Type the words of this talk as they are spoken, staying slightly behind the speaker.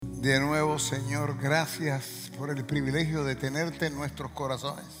De nuevo, Señor, gracias por el privilegio de tenerte en nuestros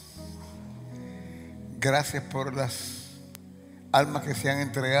corazones. Gracias por las almas que se han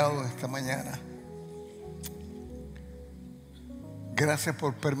entregado esta mañana. Gracias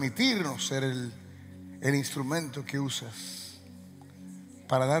por permitirnos ser el instrumento que usas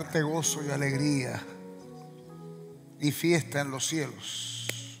para darte gozo y alegría y fiesta en los cielos.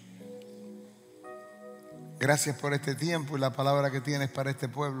 Gracias por este tiempo y la palabra que tienes para este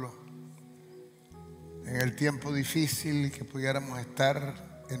pueblo. En el tiempo difícil que pudiéramos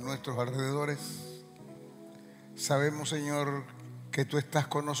estar en nuestros alrededores, sabemos, Señor, que tú estás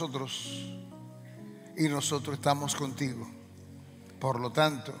con nosotros y nosotros estamos contigo. Por lo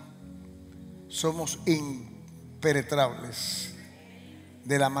tanto, somos impenetrables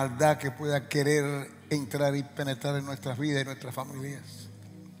de la maldad que pueda querer entrar y penetrar en nuestras vidas y nuestras familias.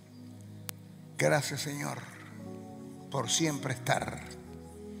 Gracias, Señor, por siempre estar.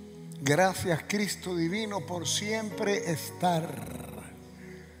 Gracias, Cristo divino, por siempre estar.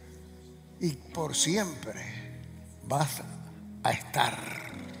 Y por siempre vas a estar.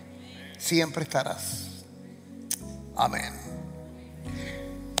 Siempre estarás. Amén.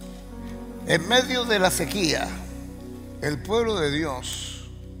 En medio de la sequía, el pueblo de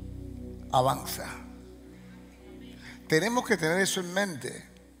Dios avanza. Tenemos que tener eso en mente.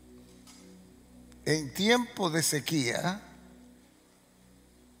 En tiempo de sequía,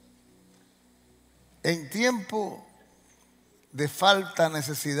 en tiempo de falta,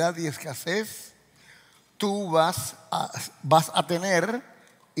 necesidad y escasez, tú vas a tener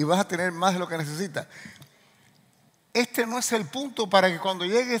y vas a tener más de lo que necesitas. Este no es el punto para que cuando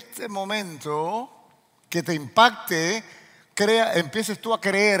llegue este momento que te impacte, empieces tú a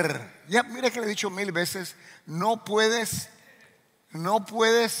creer. Ya, mira que le he dicho 1000 veces, no puedes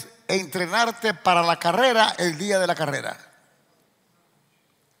entrenarte para la carrera el día de la carrera.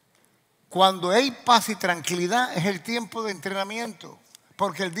 Cuando hay paz y tranquilidad es el tiempo de entrenamiento,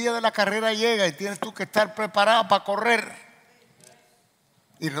 porque el día de la carrera llega y tienes tú que estar preparado para correr.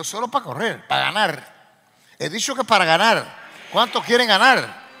 Y no solo para correr, para ganar. He dicho que para ganar. ¿Cuántos quieren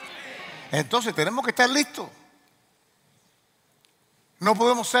ganar? Entonces tenemos que estar listos. No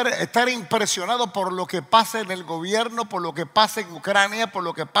podemos estar impresionados por lo que pasa en el gobierno, por lo que pasa en Ucrania, por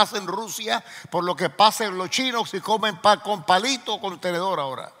lo que pasa en Rusia, por lo que pasa en los chinos si comen pan con palito o con tenedor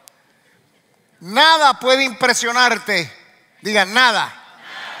ahora. Nada puede impresionarte. Digan nada.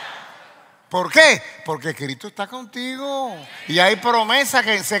 ¿Por qué? Porque Cristo está contigo. Y hay promesa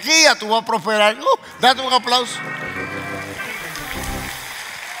que en sequía tú vas a prosperar. Date un aplauso.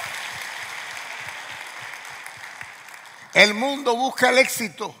 El mundo busca el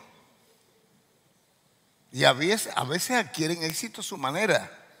éxito. Y a veces adquieren éxito a su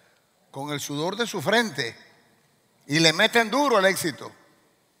manera, con el sudor de su frente. Y le meten duro al éxito.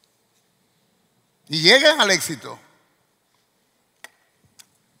 Y llegan al éxito.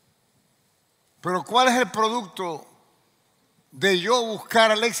 Pero ¿cuál es el producto de yo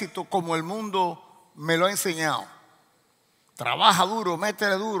buscar el éxito como el mundo me lo ha enseñado? Trabaja duro,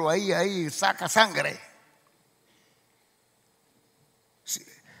 métele duro, ahí, saca sangre.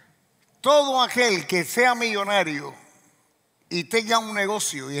 Todo aquel que sea millonario y tenga un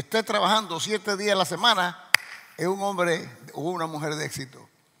negocio y esté trabajando 7 días a la semana es un hombre o una mujer de éxito.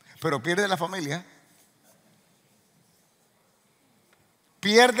 Pero pierde la familia.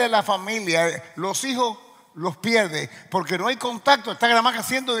 Pierde la familia, los hijos los pierde porque no hay contacto, está nada más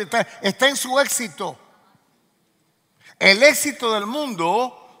haciendo, está en su éxito. El éxito del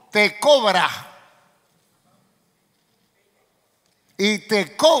mundo te cobra. Y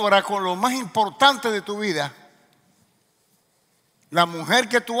te cobra con lo más importante de tu vida. La mujer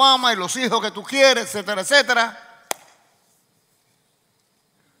que tú amas y los hijos que tú quieres, etcétera, etcétera.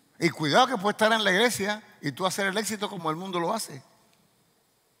 Y cuidado que puedes estar en la iglesia y tú hacer el éxito como el mundo lo hace.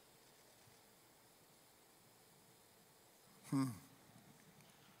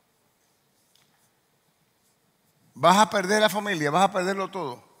 Vas a perder la familia, vas a perderlo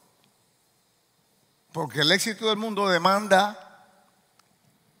todo. Porque el éxito del mundo demanda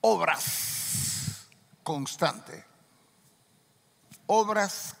obras constantes.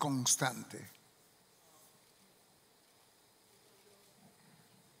 Obras constantes.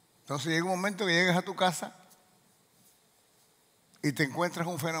 Entonces llega un momento que llegas a tu casa y te encuentras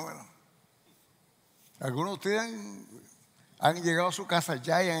un fenómeno. Algunos de ustedes han llegado a su casa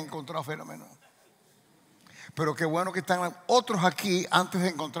ya y han encontrado fenómenos. Pero qué bueno que están otros aquí antes de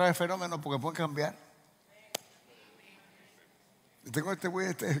encontrar el fenómeno porque pueden cambiar. Tengo voy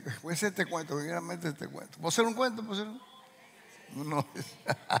a hacer este cuento, primeramente este cuento. ¿Puedo hacer un cuento? No.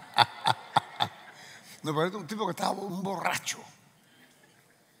 No, pero es un tipo que estaba un borracho.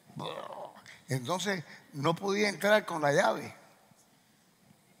 Entonces no podía entrar con la llave,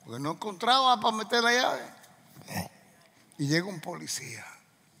 porque no encontraba para meter la llave. Y llega un policía.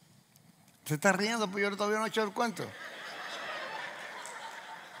 Se está riendo, pues yo todavía no he hecho el cuento.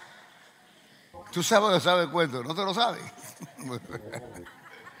 Tú sabes que sabe el cuento, ¿no te lo sabes?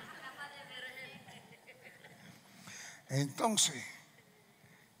 Entonces,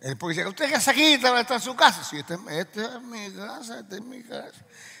 el policía, ¿usted qué hace aquí? ¿Está en su casa? Sí, esta es mi casa, esta es mi casa.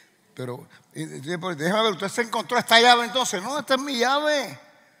 Pero, déjame ver, ¿usted se encontró esta llave entonces? No, esta es mi llave.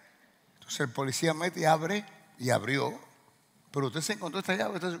 Entonces el policía mete y abre, y abrió. Pero usted se encontró esta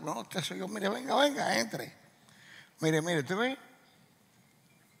llave. Entonces, no, usted soy yo. Mire, venga, entre. Mire, ¿usted ve?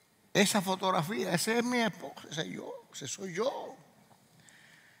 Esa fotografía, ese es mi esposo, ese soy yo.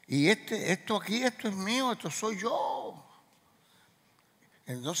 Y esto aquí, esto es mío, esto soy yo.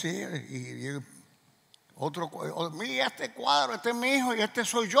 Entonces, mira este cuadro, este es mi hijo y este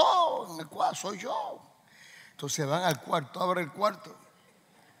soy yo. En el cuadro soy yo. Entonces van al cuarto, abre el cuarto.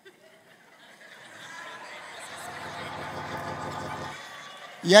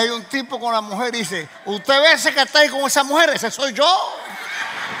 Y hay un tipo con la mujer y dice, ¿usted ve ese que está ahí con esa mujer? Ese soy yo.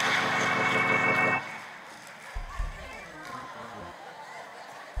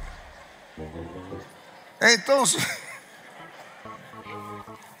 Entonces,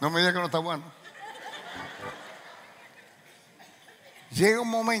 no me diga que no está bueno. Llega un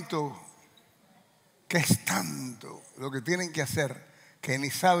momento que es tanto lo que tienen que hacer que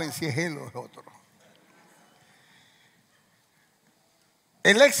ni saben si es él o es otro.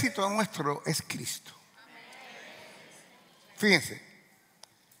 El éxito nuestro es Cristo. Fíjense,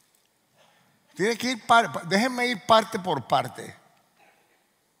 tiene que ir déjenme ir parte por parte.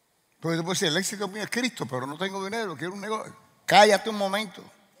 Porque tú puedes decir, el éxito mío es Cristo, pero no tengo dinero, quiero un negocio. Cállate un momento.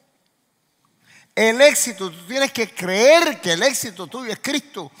 El éxito, tú tienes que creer que el éxito tuyo es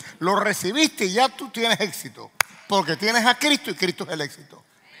Cristo. Lo recibiste y ya tú tienes éxito. Porque tienes a Cristo y Cristo es el éxito.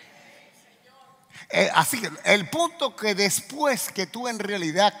 Así que el punto que después que tú en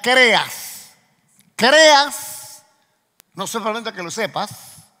realidad creas, no solamente que lo sepas,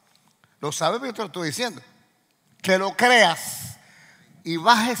 lo sabes, pero te lo estoy diciendo, que lo creas y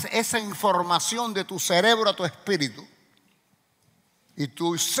bajes esa información de tu cerebro a tu espíritu y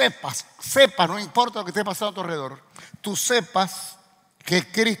tú sepas, no importa lo que esté pasando a tu alrededor, tú sepas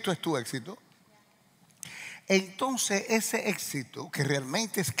que Cristo es tu éxito. Entonces ese éxito, que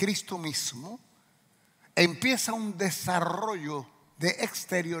realmente es Cristo mismo, empieza un desarrollo de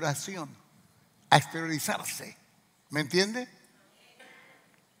exterioración, a exteriorizarse. ¿Me entiende?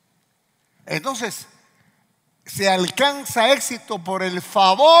 Entonces, se alcanza éxito por el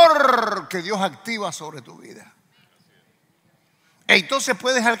favor que Dios activa sobre tu vida. Entonces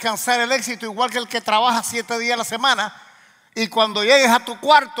puedes alcanzar el éxito igual que el que trabaja 7 días a la semana, y cuando llegues a tu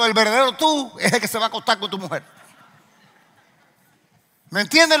cuarto, el verdadero tú es el que se va a acostar con tu mujer. ¿Me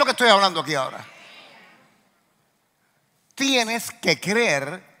entiendes lo que estoy hablando aquí ahora? Tienes que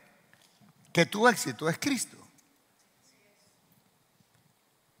creer que tu éxito es Cristo.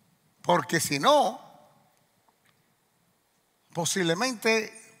 Porque si no,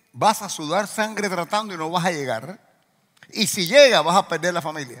 posiblemente vas a sudar sangre tratando y no vas a llegar. Y si llegas, vas a perder la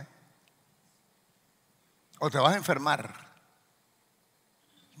familia. O te vas a enfermar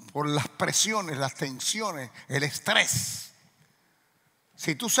por las presiones, las tensiones, el estrés.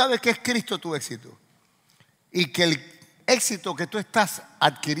 Si tú sabes que es Cristo tu éxito y que el éxito que tú estás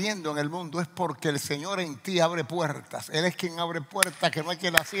adquiriendo en el mundo es porque el Señor en ti abre puertas. Él es quien abre puertas que no hay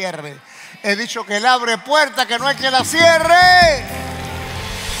quien las cierre. He dicho que Él abre puertas que no hay quien las cierre.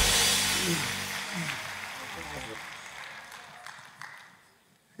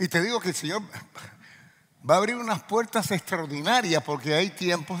 Y te digo que el Señor va a abrir unas puertas extraordinarias porque hay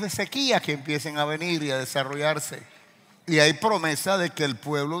tiempos de sequía que empiecen a venir y a desarrollarse. Y hay promesa de que el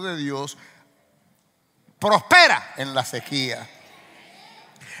pueblo de Dios prospera en la sequía.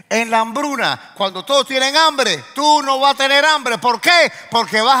 En la hambruna, cuando todos tienen hambre, tú no vas a tener hambre. ¿Por qué?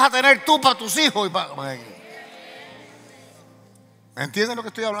 Porque vas a tener tú para tus hijos. ¿Me entienden lo que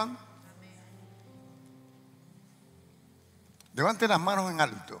estoy hablando? Levante las manos en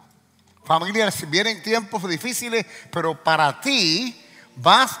alto. Familia, vienen tiempos difíciles, pero para ti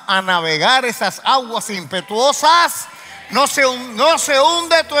vas a navegar esas aguas impetuosas. No se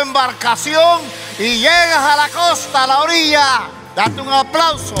hunde tu embarcación y llegas a la costa, a la orilla. Date un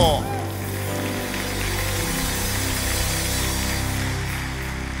aplauso.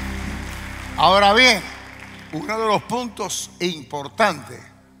 Ahora bien, uno de los puntos importantes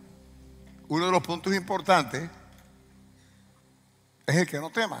es el que no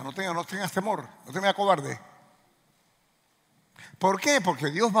temas, no tengas temor, no te me acobardes. ¿Por qué?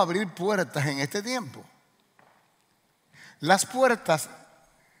 Porque Dios va a abrir puertas en este tiempo. Las puertas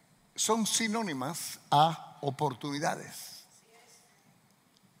son sinónimas a oportunidades.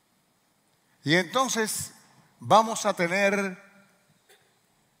 Y entonces vamos a tener,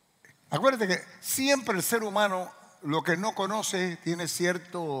 acuérdate que siempre el ser humano lo que no conoce tiene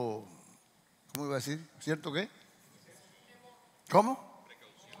cierto, ¿cómo iba a decir? ¿Cierto qué? ¿Cómo?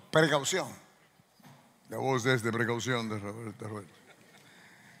 Precaución. La voz es de precaución de Roberto.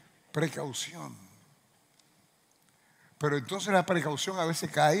 Precaución. Pero entonces la precaución a veces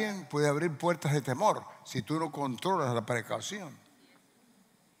puede abrir puertas de temor si tú no controlas la precaución.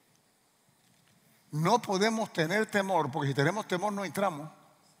 No podemos tener temor, porque si tenemos temor no entramos.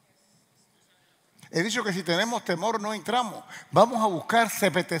 He dicho que si tenemos temor no entramos. Vamos a buscar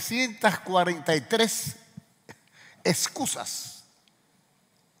 743 excusas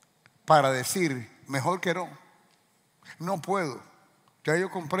para decir mejor que no. No puedo. Ya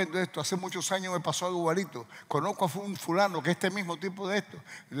yo comprendo esto. Hace muchos años me pasó algo igualito. Conozco a un fulano que este mismo tipo de esto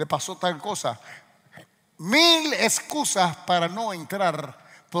le pasó tal cosa. 1000 excusas para no entrar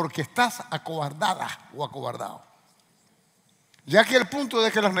porque estás acobardada o acobardado. Ya que el punto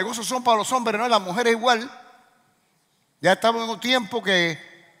de que los negocios son para los hombres, no, las mujeres igual. Ya estamos en un tiempo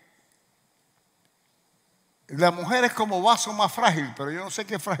que la mujer es como vaso más frágil, pero yo no sé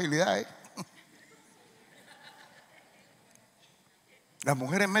qué fragilidad es. Las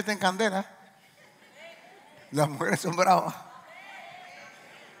mujeres meten candela. Las mujeres son bravas.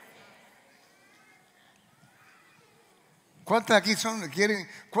 ¿Cuántas aquí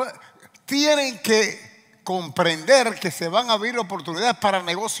tienen que comprender que se van a abrir oportunidades para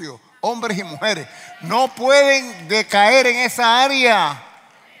negocios, hombres y mujeres? No pueden decaer en esa área,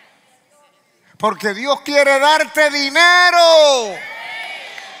 porque Dios quiere darte dinero.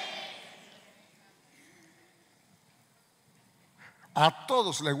 A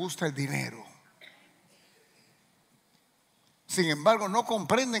todos les gusta el dinero. Sin embargo, no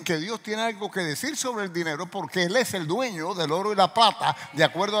comprenden que Dios tiene algo que decir sobre el dinero, porque Él es el dueño del oro y la plata, de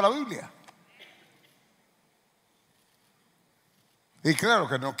acuerdo a la Biblia. Y claro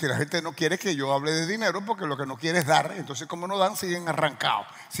que la gente no quiere que yo hable de dinero, porque lo que no quiere es dar. Entonces, como no dan, siguen arrancados,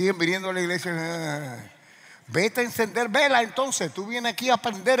 siguen viniendo a la iglesia. Vete a encender vela. Entonces tú vienes aquí a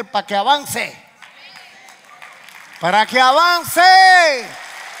aprender para que avance. Para que avance.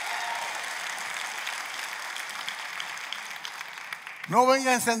 No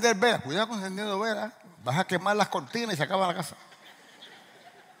venga a encender velas. Cuidado con encendiendo velas. Vas a quemar las cortinas y se acaba la casa.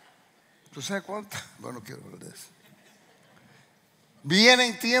 ¿Tú sabes cuántas? Bueno, quiero hablar de eso.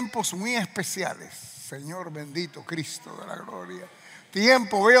 Vienen tiempos muy especiales. Señor bendito, Cristo de la gloria.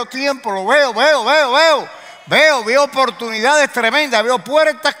 Veo tiempo, lo veo. Veo oportunidades tremendas. Veo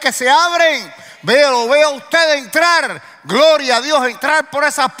puertas que se abren. Lo veo a usted entrar. Gloria a Dios, entrar por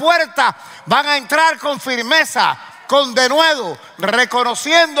esas puertas. Van a entrar con firmeza, con denuedo,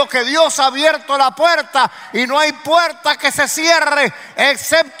 reconociendo que Dios ha abierto la puerta y no hay puerta que se cierre,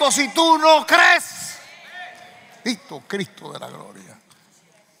 excepto si tú no crees. Cristo de la gloria.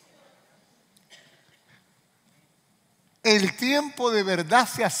 El tiempo de verdad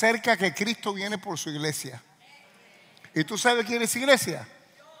se acerca, que Cristo viene por su iglesia. ¿Y tú sabes quién es iglesia?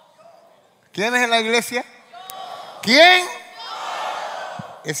 ¿Quién es en la iglesia? ¿Quién?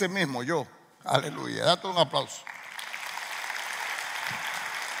 Ese mismo, yo. Aleluya. Date un aplauso.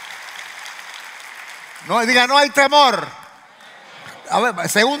 No, diga, no hay temor. A ver,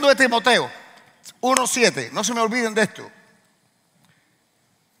 segundo de Timoteo 1:7. No se me olviden de esto.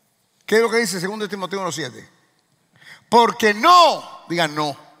 ¿Qué es lo que dice segundo de Timoteo 1:7? Porque no, digan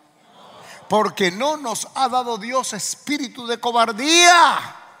no. Porque no nos ha dado Dios espíritu de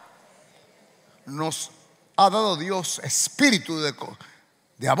cobardía. Nos ha dado Dios espíritu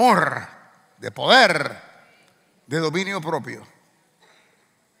de amor, de poder, de dominio propio.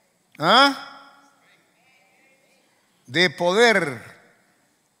 De poder,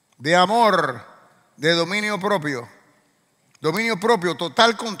 de amor, de dominio propio. Dominio propio,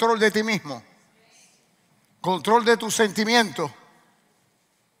 total control de ti mismo. Control de tus sentimientos.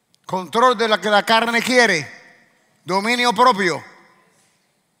 Control de lo que la carne quiere. Dominio propio.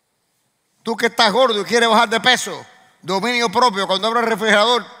 Tú que estás gordo y quieres bajar de peso, dominio propio. Cuando abres el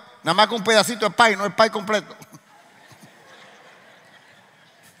refrigerador, nada más que un pedacito de pie, no el pie completo.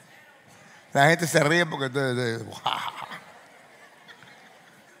 La gente se ríe porque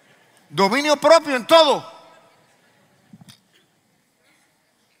dominio propio en todo.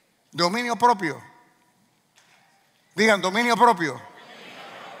 Dominio propio. Digan, dominio propio.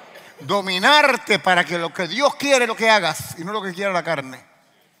 Dominarte para que lo que Dios quiere lo que hagas y no lo que quiera la carne.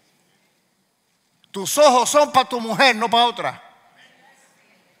 Tus ojos son para tu mujer, no para otra.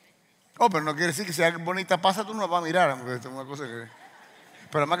 Oh, pero no quiere decir que si algo bonita pasa, tú no la vas a mirar. Porque es una cosa que...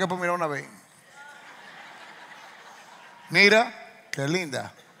 Pero además que puedes mirar una vez. Mira, qué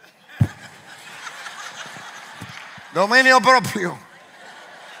linda. Dominio propio.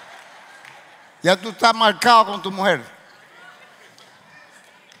 Ya tú estás marcado con tu mujer.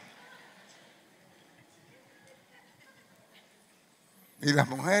 Y las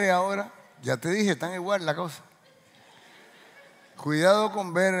mujeres ahora, ya te dije, están igual la cosa. Cuidado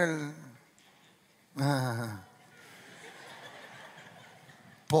con ver el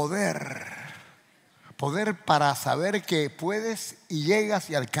poder. Poder para saber que puedes y llegas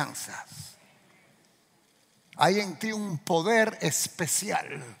y alcanzas. Hay en ti un poder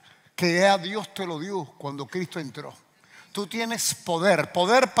especial que ya Dios te lo dio cuando Cristo entró. Tú tienes poder.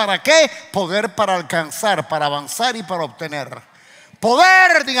 ¿Poder para qué? Poder para alcanzar, para avanzar y para obtener.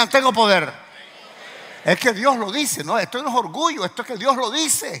 Poder, digan, tengo poder. Es que Dios lo dice, ¿no? Esto no es orgullo, esto es que Dios lo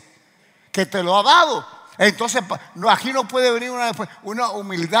dice, que te lo ha dado. Entonces, aquí no puede venir una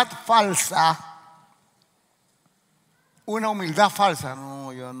humildad falsa. Una humildad falsa.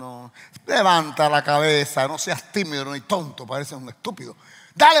 No, yo no. Levanta la cabeza, no seas tímido ni tonto, pareces un estúpido.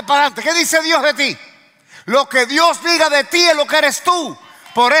 Dale para adelante. ¿Qué dice Dios de ti? Lo que Dios diga de ti es lo que eres tú.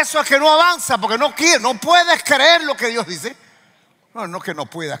 Por eso es que no avanza, porque no quieres, no puedes creer lo que Dios dice. No, no que no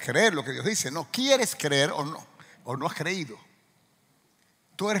puedas creer lo que Dios dice, no quieres creer o no has creído.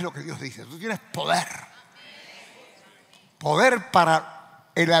 Tú eres lo que Dios dice, tú tienes poder. Poder para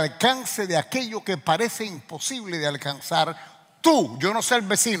el alcance de aquello que parece imposible de alcanzar. Tú, yo no sé el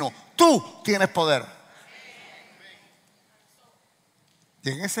vecino, tú tienes poder.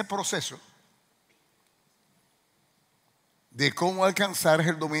 Y en ese proceso de cómo alcanzar es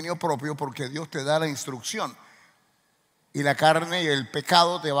el dominio propio, porque Dios te da la instrucción. Y la carne y el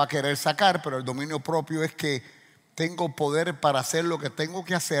pecado te va a querer sacar, pero el dominio propio es que tengo poder para hacer lo que tengo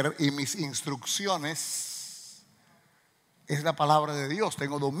que hacer y mis instrucciones es la palabra de Dios.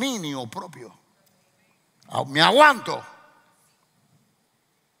 Tengo dominio propio. Me aguanto.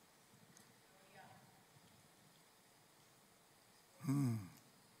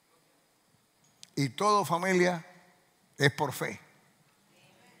 Y todo, familia, es por fe.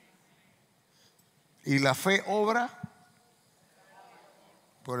 Y la fe obra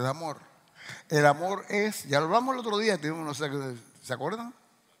por el amor. El amor es, ya lo hablamos el otro día, no sé, ¿se acuerdan?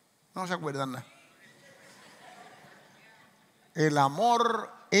 No se acuerdan nada. El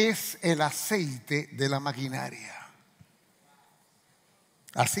amor es el aceite de la maquinaria.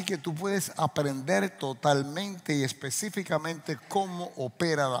 Así que tú puedes aprender totalmente y específicamente cómo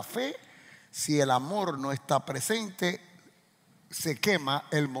opera la fe. Si el amor no está presente, se quema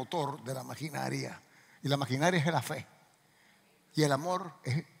el motor de la maquinaria. Y la maquinaria es la fe. Y el amor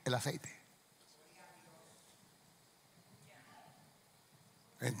es el aceite.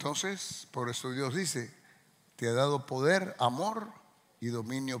 Entonces, por eso Dios dice, te ha dado poder, amor y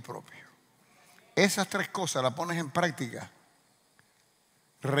dominio propio. Esas tres cosas las pones en práctica,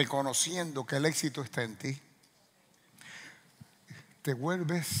 reconociendo que el éxito está en ti. Te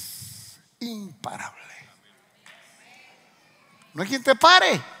vuelves imparable. No hay quien te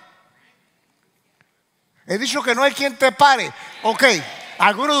pare. He dicho que no hay quien te pare. Ok,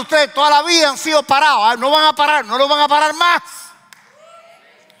 algunos de ustedes toda la vida han sido parados. No van a parar, no lo van a parar más.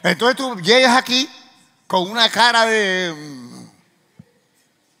 Entonces tú llegas aquí con una cara de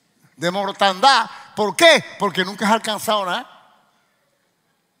mortandad. ¿Por qué? Porque nunca has alcanzado nada.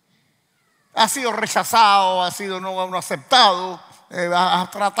 Has sido rechazado, has sido no aceptado,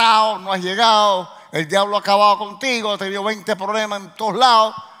 has tratado, no has llegado. El diablo ha acabado contigo, ha tenido 20 problemas en todos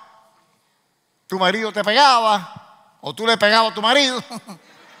lados. Tu marido te pegaba o tú le pegabas a tu marido.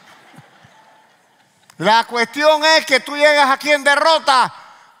 La cuestión es que tú llegas aquí en derrota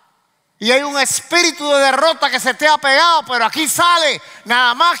y hay un espíritu de derrota que se te ha pegado, pero aquí sale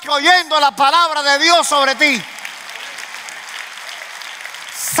nada más que oyendo la palabra de Dios sobre ti.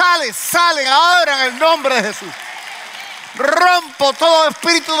 Sale ahora en el nombre de Jesús. Rompo todo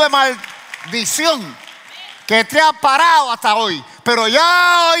espíritu de maldición que te ha parado hasta hoy. Pero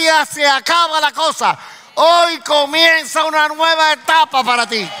ya hoy ya se acaba la cosa. Hoy comienza una nueva etapa para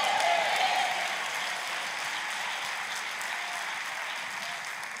ti.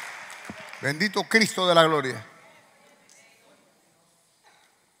 Bendito Cristo de la gloria.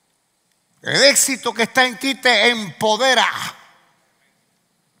 El éxito que está en ti te empodera.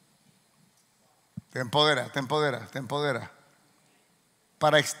 Te empodera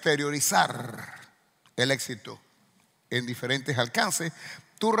para exteriorizar el éxito en diferentes alcances,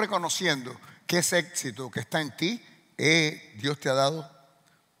 tú reconociendo que ese éxito que está en ti, Dios te ha dado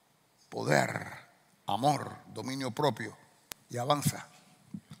poder, amor, dominio propio y avanza.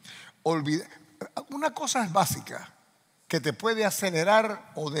 Una cosa es básica que te puede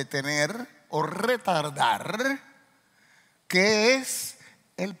acelerar o detener o retardar, que es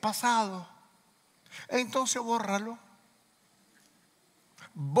el pasado. Entonces bórralo.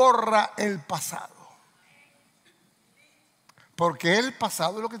 Borra el pasado. Porque el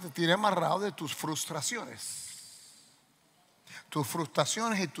pasado es lo que te tiene amarrado de tus frustraciones. Tus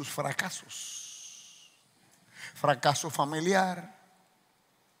frustraciones y tus fracasos. Fracaso familiar,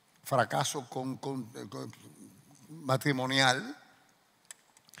 fracaso con matrimonial,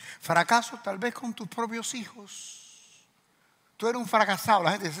 fracaso tal vez con tus propios hijos. Tú eres un fracasado.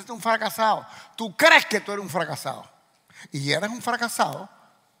 La gente dice, este es un fracasado. Tú crees que tú eres un fracasado. Y eres un fracasado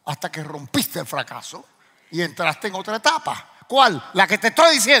hasta que rompiste el fracaso y entraste en otra etapa. ¿Cuál? La que te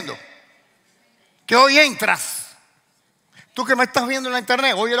estoy diciendo. Que hoy entras. Tú que me estás viendo en la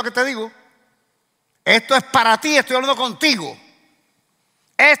internet, oye lo que te digo. Esto es para ti, estoy hablando contigo.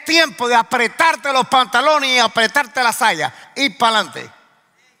 Es tiempo de apretarte los pantalones y apretarte la saya. Ir para adelante.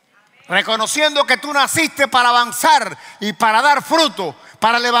 Reconociendo que tú naciste para avanzar y para dar fruto,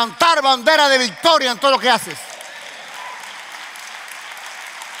 para levantar bandera de victoria en todo lo que haces.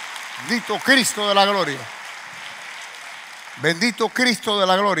 Bendito Cristo de la gloria. Bendito Cristo de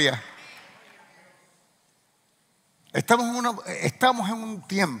la gloria. Estamos en un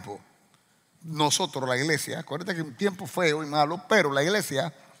tiempo, nosotros la iglesia, acuérdate que un tiempo feo y malo, pero la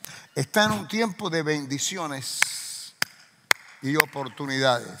iglesia está en un tiempo de bendiciones y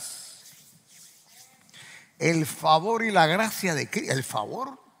oportunidades. El favor y la gracia de Cristo, el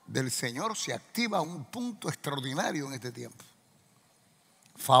favor del Señor se activa a un punto extraordinario en este tiempo.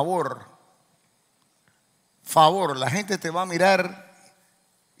 Favor, la gente te va a mirar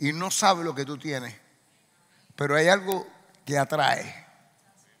y no sabe lo que tú tienes, pero hay algo que atrae.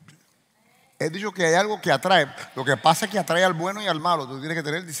 He dicho que hay algo que atrae. Lo que pasa es que atrae al bueno y al malo. Tú tienes que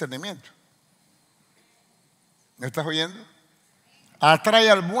tener discernimiento. ¿Me estás oyendo?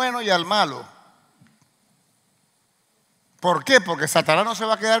 Atrae al bueno y al malo. ¿Por qué? Porque Satanás no se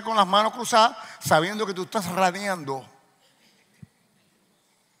va a quedar con las manos cruzadas sabiendo que tú estás radiando.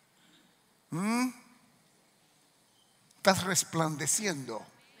 Estás resplandeciendo.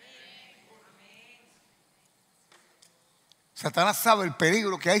 Satanás sabe el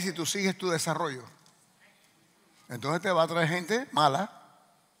peligro que hay si tú sigues tu desarrollo. Entonces te va a traer gente mala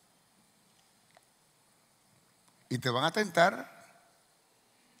y te van a tentar.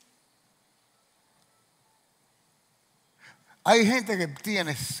 Hay gente que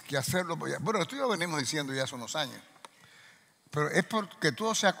tienes que hacerlo. Bueno, esto ya lo venimos diciendo ya hace unos años. Pero es porque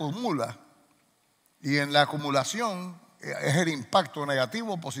todo se acumula. Y en la acumulación es el impacto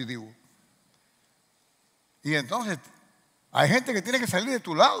negativo o positivo. Y entonces hay gente que tiene que salir de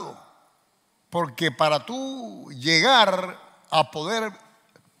tu lado. Porque para tú llegar a poder,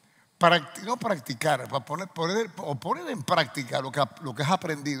 no practicar, para poner en práctica lo que has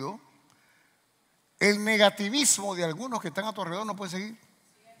aprendido, el negativismo de algunos que están a tu alrededor no puede seguir.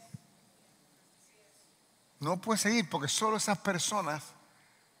 No puede seguir porque solo esas personas,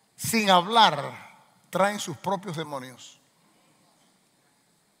 sin hablar, traen sus propios demonios.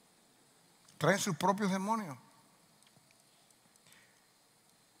 Traen sus propios demonios.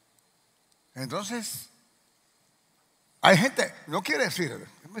 Entonces, hay gente, no quiere decir,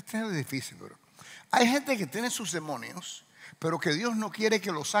 es difícil, pero hay gente que tiene sus demonios, pero que Dios no quiere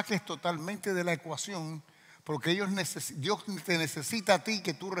que los saques totalmente de la ecuación, porque Dios te necesita a ti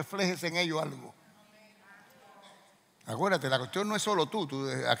que tú reflejes en ellos algo. Acuérdate, la cuestión no es solo tú.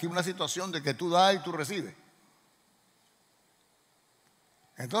 Aquí hay una situación de que tú das y tú recibes.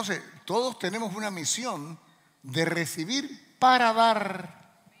 Entonces, todos tenemos una misión de recibir para dar.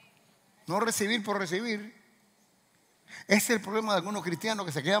 No recibir por recibir. Ese es el problema de algunos cristianos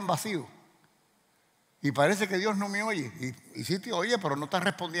que se quedan vacíos. Y parece que Dios no me oye. Y sí te oye, pero no está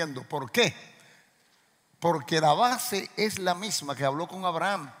respondiendo. ¿Por qué? Porque la base es la misma que habló con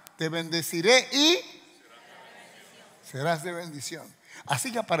Abraham. Te bendeciré y serás de bendición.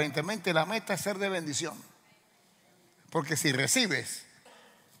 Así que aparentemente la meta es ser de bendición. Porque si recibes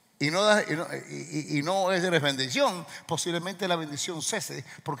y no eres bendición, posiblemente la bendición cese.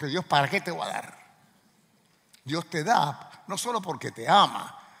 Porque Dios, ¿para qué te va a dar? Dios te da no solo porque te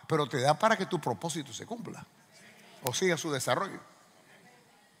ama, pero te da para que tu propósito se cumpla o siga su desarrollo.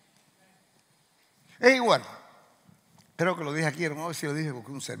 Es igual. Creo que lo dije aquí, no sé si lo dije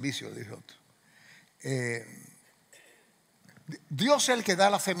porque un servicio lo dije otro. Dios es el que da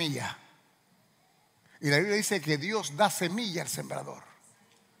la semilla. Y la Biblia dice que Dios da semilla al sembrador.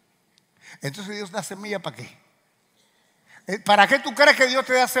 Entonces, ¿Dios da semilla para qué? ¿Para qué tú crees que Dios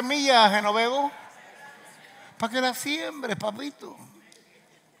te da semilla, Genovevo? Para que la siembres, papito.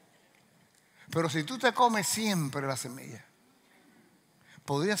 Pero si tú te comes siempre la semilla,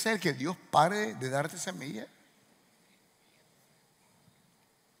 ¿podría ser que Dios pare de darte semilla?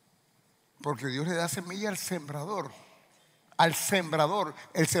 Porque Dios le da semilla al sembrador. Al sembrador.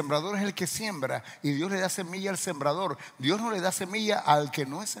 El sembrador es el que siembra y Dios le da semilla al sembrador. Dios no le da semilla al que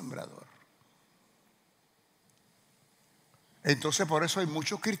no es sembrador. Entonces por eso hay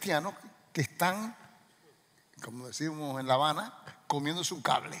muchos cristianos que están, como decimos en La Habana, comiéndose un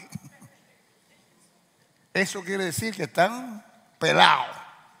cable. Eso quiere decir que están pelados.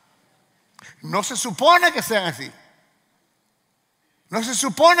 No se supone que sean así. No se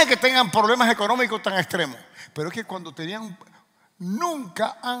supone que tengan problemas económicos tan extremos. Pero es que cuando tenían,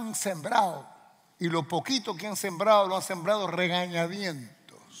 nunca han sembrado. Y lo poquito que han sembrado, lo han sembrado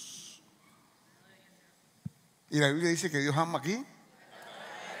regañadientos. Y la Biblia dice que Dios ama aquí.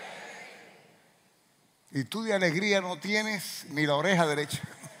 Y tú de alegría no tienes ni la oreja derecha.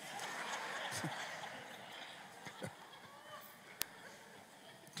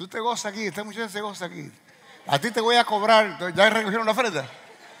 Tú te gozas aquí, esta muchacha se goza aquí. A ti te voy a cobrar. ¿Ya recogieron la ofrenda?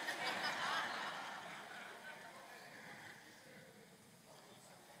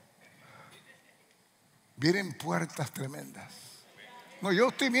 Vienen puertas tremendas. No, yo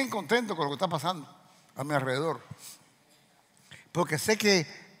estoy bien contento con lo que está pasando a mi alrededor. Porque sé que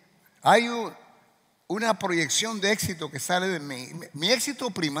hay una proyección de éxito que sale de mí. Mi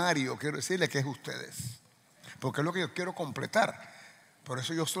éxito primario, quiero decirle, que es ustedes. Porque es lo que yo quiero completar. Por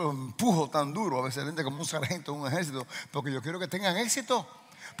eso yo solo empujo tan duro, a veces como un sargento en un ejército, porque yo quiero que tengan éxito.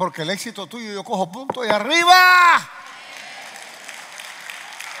 Porque el éxito tuyo yo cojo punto y arriba.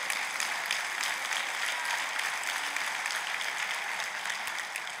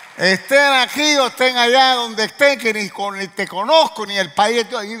 Estén aquí o estén allá donde estén, que ni te conozco, ni el país,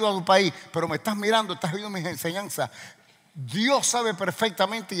 he ido a tu país, pero me estás mirando, estás viendo mis enseñanzas. Dios sabe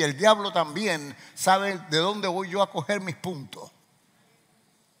perfectamente y el diablo también sabe de dónde voy yo a coger mis puntos.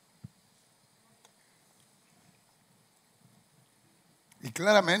 Y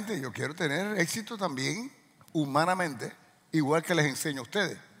claramente yo quiero tener éxito también humanamente, igual que les enseño a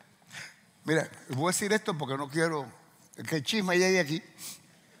ustedes. Mira, voy a decir esto porque no quiero que el chisme llegue aquí,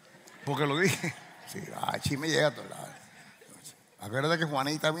 porque lo dije. Sí, el chisme llega a todos lados. Acuérdate que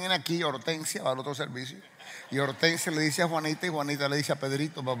Juanita viene aquí y Hortensia va al otro servicio. Y Hortensia le dice a Juanita y Juanita le dice a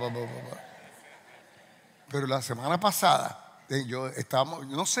Pedrito. Pero la semana pasada,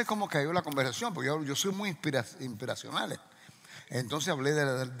 no sé cómo cayó la conversación, porque yo soy muy inspiracional. Entonces hablé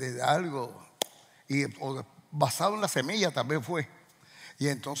de algo basado en la semilla también fue. Y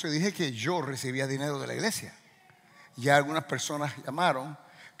entonces dije que yo recibía dinero de la iglesia. Ya algunas personas llamaron,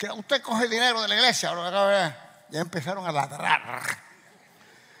 que usted coge dinero de la iglesia. Ya empezaron a ladrar.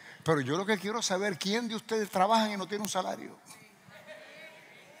 Pero yo lo que quiero saber, ¿quién de ustedes trabaja y no tiene un salario?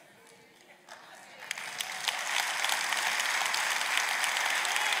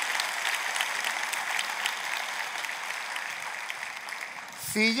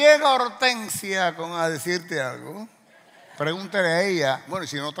 Si llega Hortensia a decirte algo, pregúntale a ella. Bueno,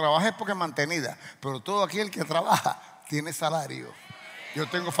 si no trabaja es porque es mantenida, pero todo aquel que trabaja tiene salario. Yo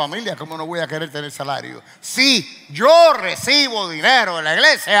tengo familia, ¿cómo no voy a querer tener salario? Sí, yo recibo dinero de la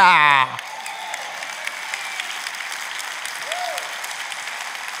iglesia.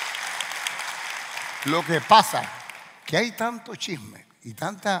 Lo que pasa que hay tanto chisme y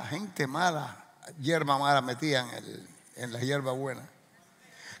tanta gente mala, hierba mala metida en la hierba buena,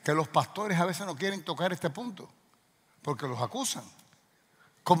 que los pastores a veces no quieren tocar este punto porque los acusan.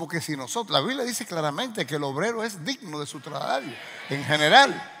 Como que si nosotros, la Biblia dice claramente que el obrero es digno de su salario en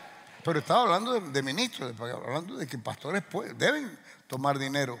general, pero estaba hablando de ministros, hablando de que pastores deben tomar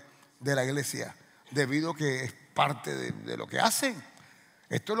dinero de la iglesia debido a que es parte de lo que hacen.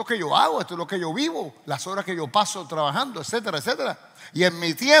 Esto es lo que yo hago, esto es lo que yo vivo, las horas que yo paso trabajando, etcétera, etcétera. Y en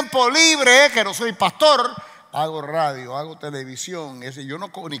mi tiempo libre, que no soy pastor, hago radio, hago televisión, yo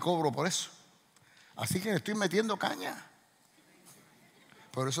no ni cobro por eso. Así que estoy metiendo caña.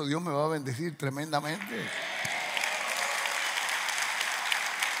 Por eso Dios me va a bendecir tremendamente.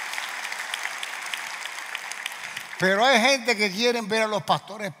 Pero hay gente que quieren ver a los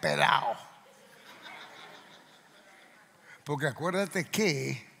pastores pelados. Porque acuérdate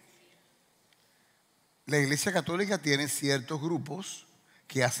que la Iglesia Católica tiene ciertos grupos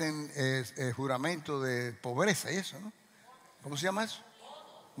que hacen juramento de pobreza y eso, ¿no? ¿Cómo se llama eso?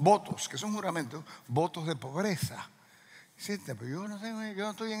 Votos, que son juramentos, votos de pobreza. Sí, pero yo no sé, yo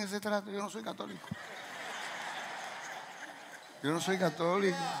no estoy en ese trato, yo no soy católico. Yo no soy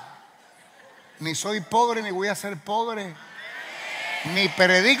católico. Ni soy pobre, ni voy a ser pobre. Ni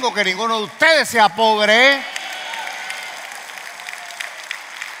predico que ninguno de ustedes sea pobre.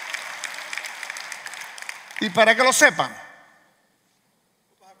 Y para que lo sepan,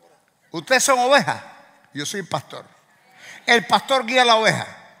 ustedes son ovejas, yo soy pastor. El pastor guía a la oveja.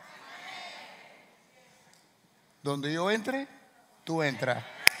 Donde yo entre, tú entras.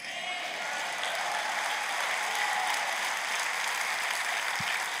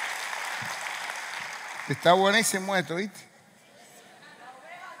 Está buenísimo esto, ¿viste?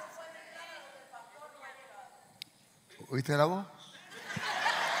 ¿Oíste la voz?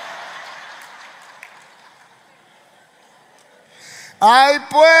 Hay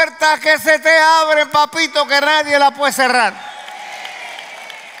puertas que se te abren, papito, que nadie la puede cerrar.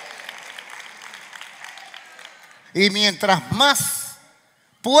 Y mientras más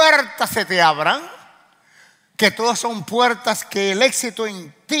puertas se te abran, que todas son puertas que el éxito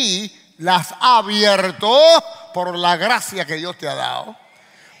en ti las ha abierto por la gracia que Dios te ha dado,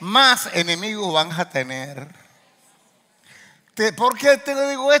 más enemigos van a tener. ¿Por qué te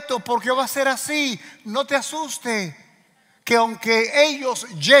digo esto? Porque va a ser así. No te asustes. Que aunque ellos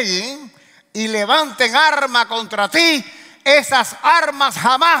lleguen y levanten arma contra ti, esas armas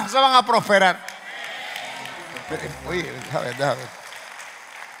jamás se van a prosperar. Oye, déjame.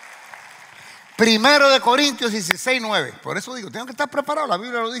 Primero de Corintios 16:9. Por eso digo, tengo que estar preparado. La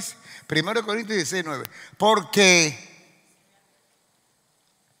Biblia lo dice. Primero de Corintios 16:9. Porque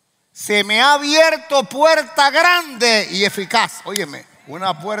se me ha abierto puerta grande y eficaz. Óyeme,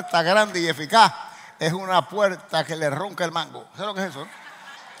 una puerta grande y eficaz es una puerta que le ronca el mango. ¿Sabes lo que es eso?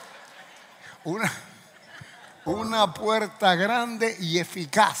 Una puerta grande y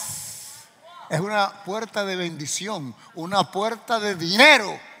eficaz. Es una puerta de bendición, una puerta de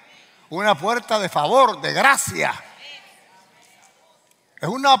dinero, una puerta de favor, de gracia. Es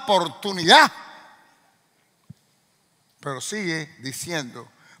una oportunidad. Pero sigue diciendo,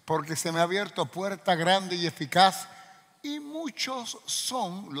 porque se me ha abierto puerta grande y eficaz y muchos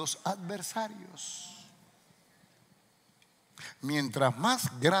son los adversarios. Mientras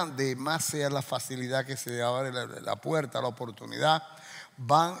más grande, más sea la facilidad que se abre la puerta, la oportunidad,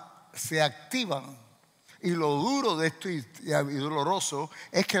 se activan. Y lo duro de esto y doloroso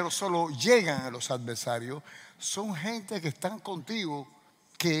es que no solo llegan a los adversarios, son gente que están contigo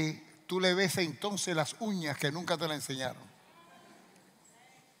que tú le ves entonces las uñas que nunca te la enseñaron.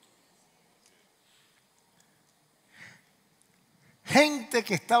 Gente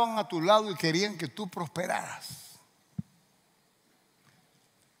que estaban a tu lado y querían que tú prosperaras.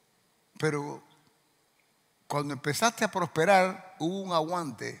 Pero cuando empezaste a prosperar, hubo un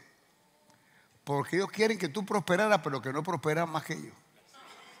aguante. Porque ellos quieren que tú prosperaras, pero que no prosperas más que ellos.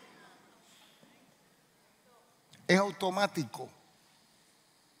 Es automático.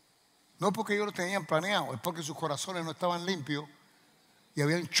 No porque ellos lo tenían planeado, es porque sus corazones no estaban limpios y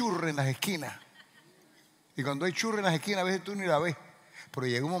habían churros en las esquinas. Y cuando hay churros en las esquinas, a veces tú ni la ves. Pero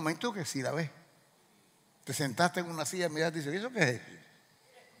llega un momento que sí la ves. Te sentaste en una silla, miraste y dices, ¿eso qué es?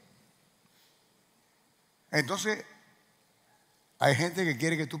 Entonces, hay gente que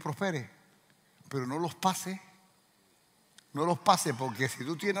quiere que tú prosperes, pero no los pases. No los pases, porque si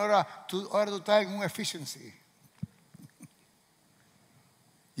tú tienes ahora tú estás en un efficiency.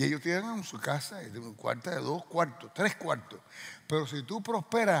 Y ellos tienen en su casa de un cuarto, de 2 cuartos, 3 cuartos. Pero si tú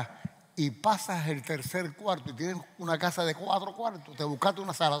prosperas y pasas el tercer cuarto y tienes una casa de 4 cuartos, te buscaste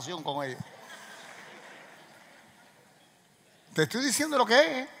una salvación con ellos. Te estoy diciendo lo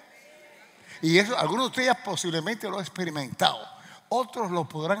que es. Y eso, algunos de ustedes posiblemente lo han experimentado. Otros lo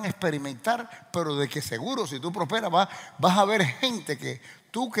podrán experimentar, pero de que seguro si tú prosperas vas a ver gente que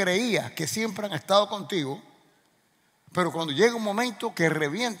tú creías que siempre han estado contigo, pero cuando llega un momento que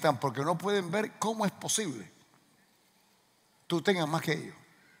revientan porque no pueden ver cómo es posible tú tengas más que ellos.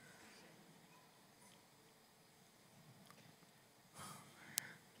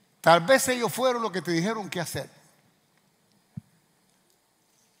 Tal vez ellos fueron los que te dijeron qué hacer.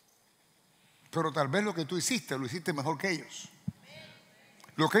 Pero tal vez lo que tú hiciste, lo hiciste mejor que ellos.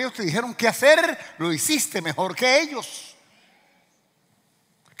 Lo que ellos te dijeron qué hacer, lo hiciste mejor que ellos.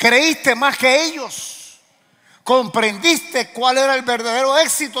 Creíste más que ellos. Comprendiste cuál era el verdadero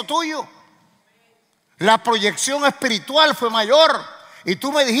éxito tuyo. La proyección espiritual fue mayor. Y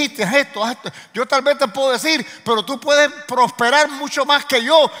tú me dijiste esto. Yo tal vez te puedo decir, pero tú puedes prosperar mucho más que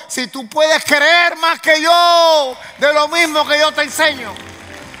yo. Si tú puedes creer más que yo de lo mismo que yo te enseño.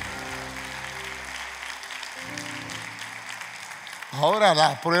 Ahora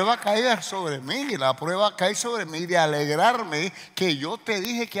la prueba cae sobre mí. La prueba cae sobre mí de alegrarme que yo te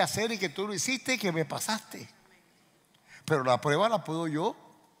dije qué hacer y que tú lo hiciste y que me pasaste. Pero la prueba la puedo yo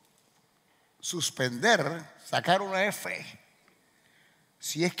suspender, sacar una F.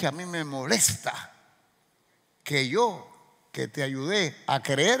 Si es que a mí me molesta que yo, que te ayudé a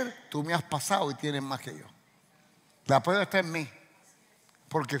creer, tú me has pasado y tienes más que yo. La prueba está en mí.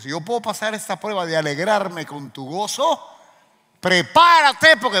 Porque si yo puedo pasar esta prueba de alegrarme con tu gozo,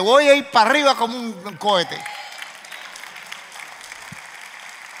 prepárate porque voy a ir para arriba como un cohete.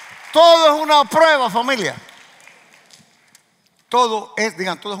 Todo es una prueba, familia. Todo es,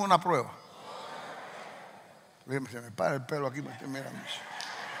 digan, todo es una prueba. Se me para el pelo aquí, me estoy mirando.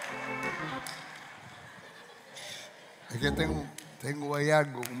 Es que tengo ahí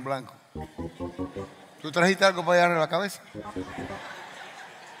algo, un blanco. ¿Tú trajiste algo para allá en la cabeza?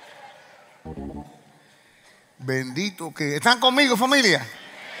 Bendito que... ¿Están conmigo, familia?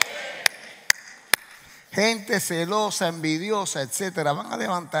 Gente celosa, envidiosa, etcétera, van a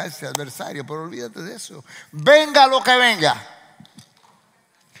levantarse, adversarios, pero olvídate de eso. Venga lo que venga.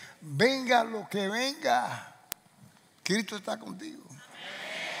 Venga lo que venga. Cristo está contigo.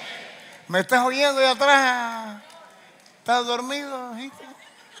 ¿Me estás oyendo de atrás? ¿Estás dormido?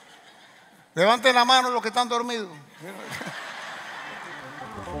 Levanten la mano los que están dormidos.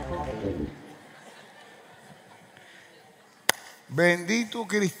 Bendito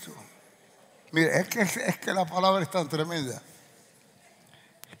Cristo. Mire, es que la palabra es tan tremenda.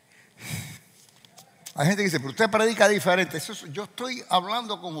 Hay gente que dice, pero usted predica diferente. Yo estoy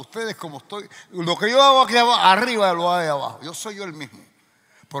hablando con ustedes como estoy. Lo que yo hago aquí arriba lo hago ahí abajo. Yo soy yo el mismo.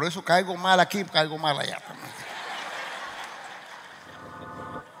 Por eso caigo mal aquí, caigo mal allá también.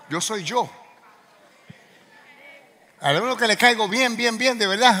 Yo soy yo. A lo único que le caigo bien, de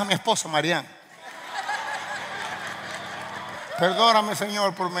verdad es a mi esposa Mariana. Perdóname,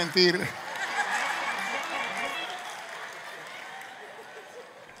 Señor, por mentir.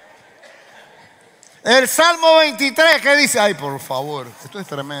 El Salmo 23, ¿qué dice? Ay, por favor, esto es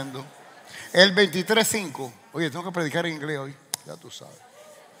tremendo. El 23:5. Oye, tengo que predicar en inglés hoy, ya tú sabes.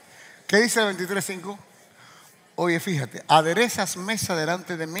 ¿Qué dice el 23:5? Oye, fíjate, aderezas mesa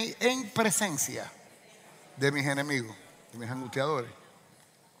delante de mí en presencia de mis enemigos, de mis angustiadores.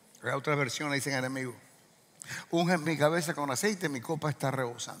 Hay otras versiones dicen enemigos. Unges mi cabeza con aceite, mi copa está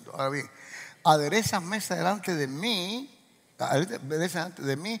rebosando. Ahora bien, aderezas mesa delante de mí,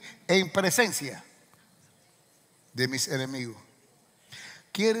 en presencia de mis enemigos.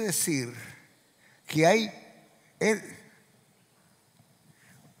 Quiere decir que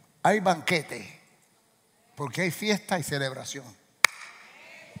hay banquete, porque hay fiesta y celebración.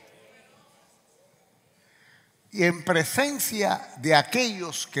 Y en presencia de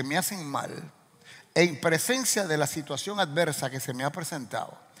aquellos que me hacen mal, en presencia de la situación adversa que se me ha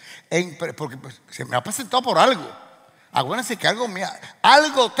presentado, porque se me ha presentado por algo. Acuérdense que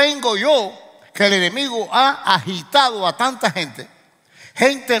algo tengo yo que el enemigo ha agitado a tanta gente,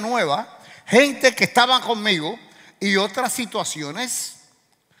 gente nueva, gente que estaban conmigo y otras situaciones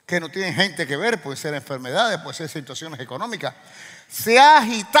que no tienen gente que ver, puede ser enfermedades, puede ser situaciones económicas. Se ha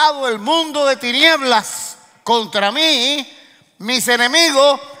agitado el mundo de tinieblas contra mí, mis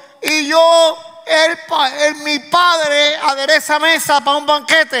enemigos, y mi padre adereza mesa para un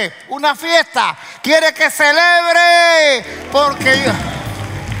banquete, una fiesta, quiere que celebre, porque esto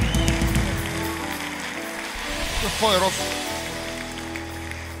es poderoso.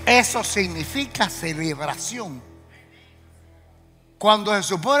 Eso significa celebración. Cuando se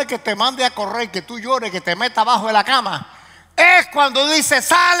supone que te mande a correr, que tú llores, que te metas abajo de la cama, es cuando dice,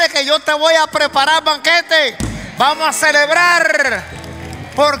 sale que yo te voy a preparar banquete, vamos a celebrar,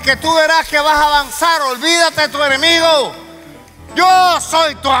 porque tú verás que vas a avanzar, olvídate de tu enemigo. Yo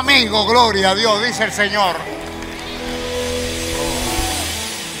soy tu amigo, gloria a Dios, dice el Señor.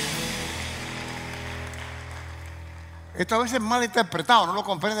 Esto a veces es mal interpretado, no lo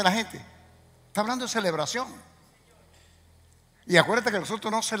comprende la gente. Está hablando de celebración. Y acuérdate que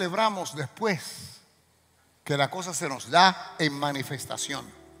nosotros no celebramos después que la cosa se nos da en manifestación.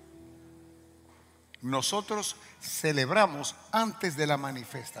 Nosotros celebramos antes de la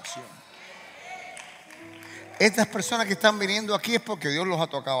manifestación. Estas personas que están viniendo aquí es porque Dios los ha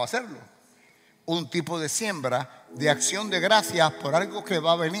tocado hacerlo. Un tipo de siembra, de acción de gracias por algo que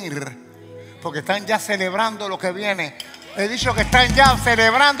va a venir. Porque están ya celebrando lo que viene. He dicho que están ya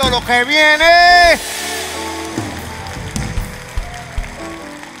celebrando lo que viene.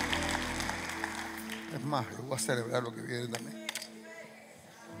 Es más, yo voy a celebrar lo que viene también.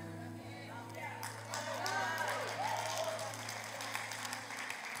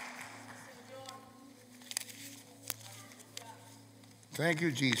 Thank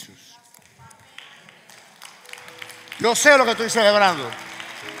you, Jesus. Yo sé lo que estoy celebrando.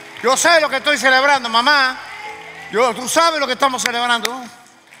 Yo sé lo que estoy celebrando, mamá. Tú sabes lo que estamos celebrando, ¿no?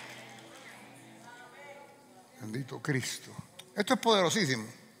 Bendito Cristo. Esto es poderosísimo.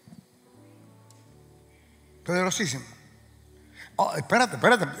 Poderosísimo. Oh, espérate.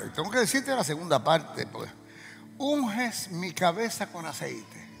 Tengo que decirte la segunda parte, pues. unges mi cabeza con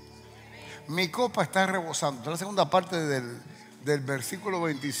aceite. Mi copa está rebosando. La segunda parte del versículo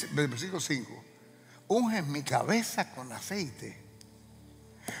 26, del versículo 5. Unges mi cabeza con aceite.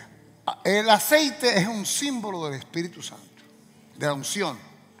 El aceite es un símbolo del Espíritu Santo, de la unción.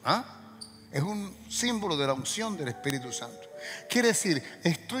 ¿Ah? Es un símbolo de la unción del Espíritu Santo. Quiere decir,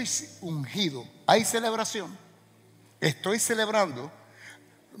 estoy ungido. Hay celebración. Estoy celebrando.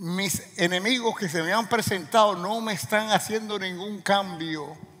 Mis enemigos que se me han presentado no me están haciendo ningún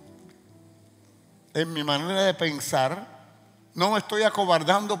cambio en mi manera de pensar. No me estoy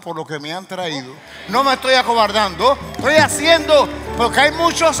acobardando por lo que me han traído. No me estoy acobardando. Estoy haciendo, porque hay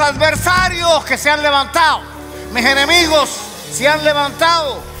muchos adversarios que se han levantado. Mis enemigos se han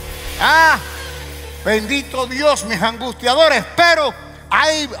levantado. Bendito Dios, mis angustiadores. Pero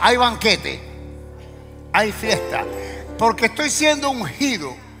hay banquete, hay fiesta, porque estoy siendo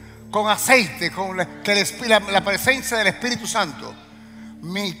ungido con aceite, con la presencia del Espíritu Santo.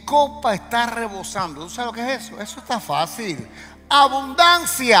 Mi copa está rebosando. ¿Tú sabes lo que es eso? Eso está fácil.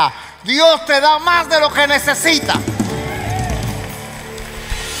 Abundancia. Dios te da más de lo que necesita.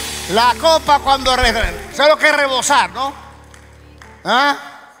 La copa cuando ¿sabes lo que es rebosar, no?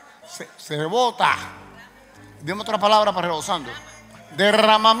 Se rebota. Dime otra palabra para rebosando.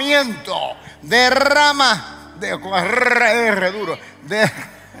 Derramamiento. Derrama. R duro.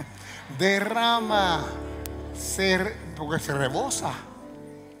 Derrama. Porque se rebosa.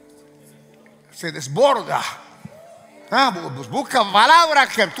 Se desborda. Pues busca palabras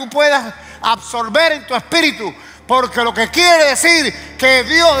que tú puedas absorber en tu espíritu, porque lo que quiere decir que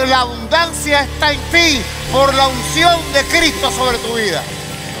Dios, la abundancia está en ti por la unción de Cristo sobre tu vida.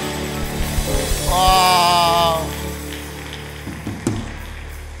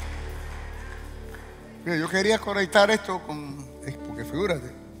 Yo quería conectar esto porque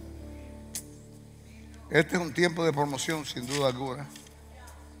figúrate, este es un tiempo de promoción sin duda alguna.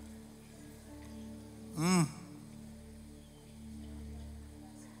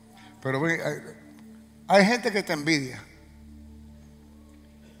 Pero hay gente que te envidia.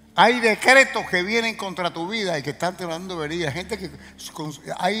 Hay decretos que vienen contra tu vida y que están tratando de venir.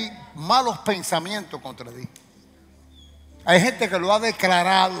 Hay malos pensamientos contra ti. Hay gente que lo ha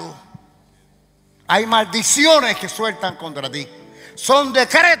declarado. Hay maldiciones que sueltan contra ti. Son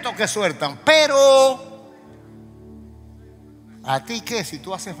decretos que sueltan. Pero ¿a ti qué si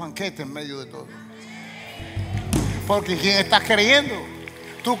tú haces banquete en medio de todo? Porque ¿quién estás creyendo?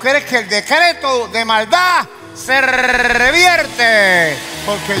 Tú crees que el decreto de maldad se revierte,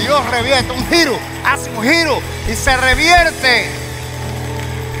 porque Dios revierte un giro, hace un giro y se revierte.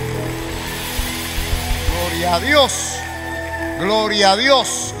 Gloria a Dios, gloria a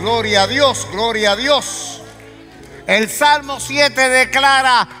Dios, gloria a Dios, gloria a Dios. El Salmo 7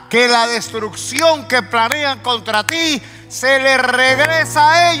 declara que la destrucción que planean contra ti se le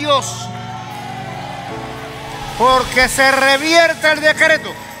regresa a ellos, porque se revierte el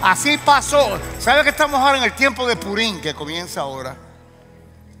decreto. Así pasó. ¿Sabe que estamos ahora en el tiempo de Purín, que comienza ahora?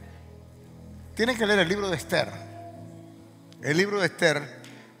 Tienen que leer el libro de Esther. El libro de Esther.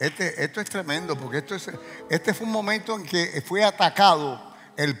 Esto es tremendo, porque este fue un momento en que fue atacado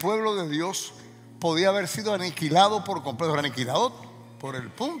el pueblo de Dios. Podía haber sido aniquilado por completo, aniquilado por el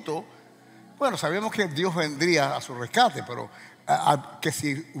punto. Bueno, sabíamos que Dios vendría a su rescate, pero que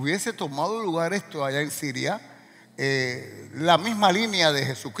si hubiese tomado lugar esto allá en Siria, la misma línea de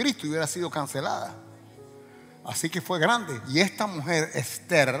Jesucristo hubiera sido cancelada. Así que fue grande. Y esta mujer,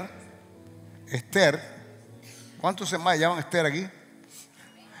 Esther, ¿cuántos se llaman Esther aquí?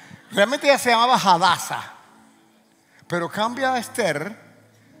 Realmente ella se llamaba Hadassah, pero cambia a Esther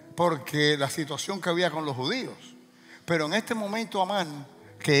porque la situación que había con los judíos. Pero en este momento Amán,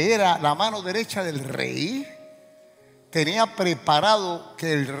 que era la mano derecha del rey, tenía preparado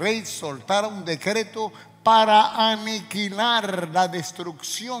que el rey soltara un decreto para aniquilar la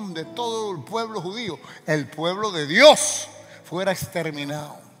destrucción de todo el pueblo judío. El pueblo de Dios fuera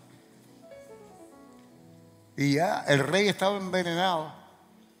exterminado. Y ya el rey estaba envenenado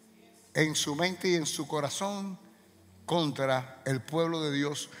en su mente y en su corazón contra el pueblo de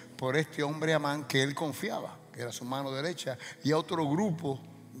Dios por este hombre Amán que él confiaba, que era su mano derecha, y a otro grupo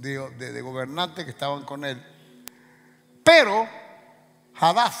de gobernantes que estaban con él. Pero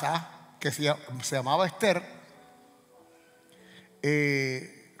Hadassah, que se llamaba Esther,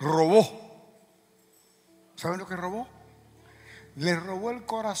 robó. ¿Saben lo que robó? Le robó el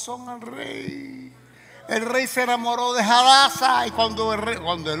corazón al rey. El rey se enamoró de Hadassah, y cuando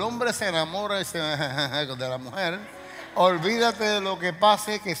el hombre se enamora de la mujer, olvídate de lo que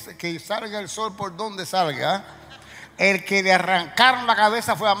pase, que salga el sol por donde salga. El que le arrancaron la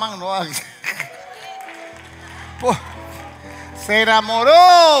cabeza fue Amán, no. Pues, se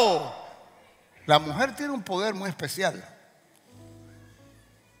enamoró. La mujer tiene un poder muy especial.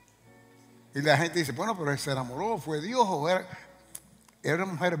 Y la gente dice, bueno, pero se enamoró, ¿fue Dios o era una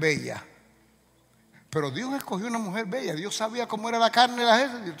mujer bella? Pero Dios escogió una mujer bella. Dios sabía cómo era la carne de la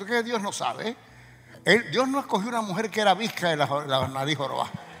gente. ¿Y tú crees que Dios no sabe? Dios no escogió una mujer que era visca de la nariz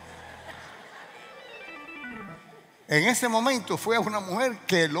jorobada. En ese momento fue una mujer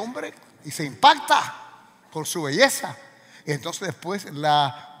que el hombre y se impacta por su belleza. Y entonces después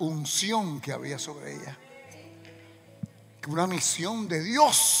la unción que había sobre ella. Una misión de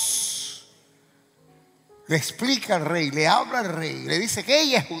Dios. Le explica al rey, le habla al rey, le dice que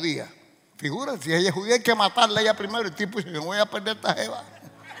ella es judía. Figúrate, si ella es judía hay que matarla a ella primero. El tipo dice, yo voy a perder esta jeva.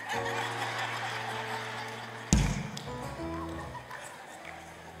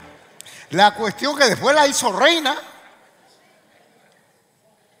 La cuestión que después la hizo reina.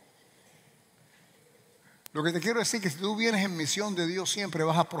 Lo que te quiero decir es que si tú vienes en misión de Dios siempre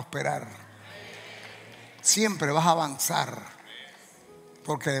vas a prosperar. Siempre vas a avanzar.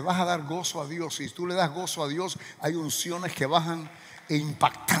 Porque le vas a dar gozo a Dios. Si tú le das gozo a Dios, hay unciones que bajan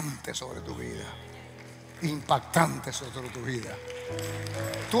impactantes sobre tu vida. Impactantes sobre tu vida.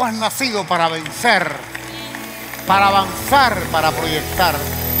 Tú has nacido para vencer, para avanzar, para proyectar.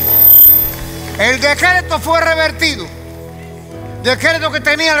 El decreto fue revertido. Decreto que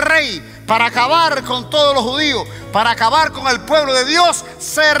tenía el rey para acabar con todos los judíos, para acabar con el pueblo de Dios,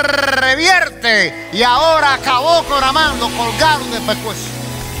 se revierte. Y ahora acabó con Amán, lo colgaron de pescuezo.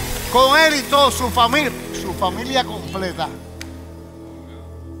 Con él y toda su familia completa.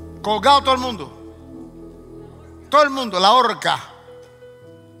 Colgado todo el mundo. Todo el mundo, la horca.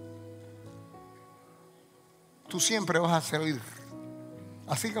 Tú siempre vas a servir.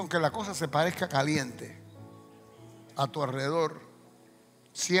 Así que aunque la cosa se parezca caliente a tu alrededor,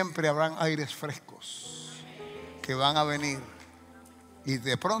 siempre habrán aires frescos que van a venir y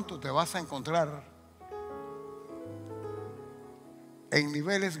de pronto te vas a encontrar en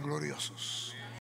niveles gloriosos.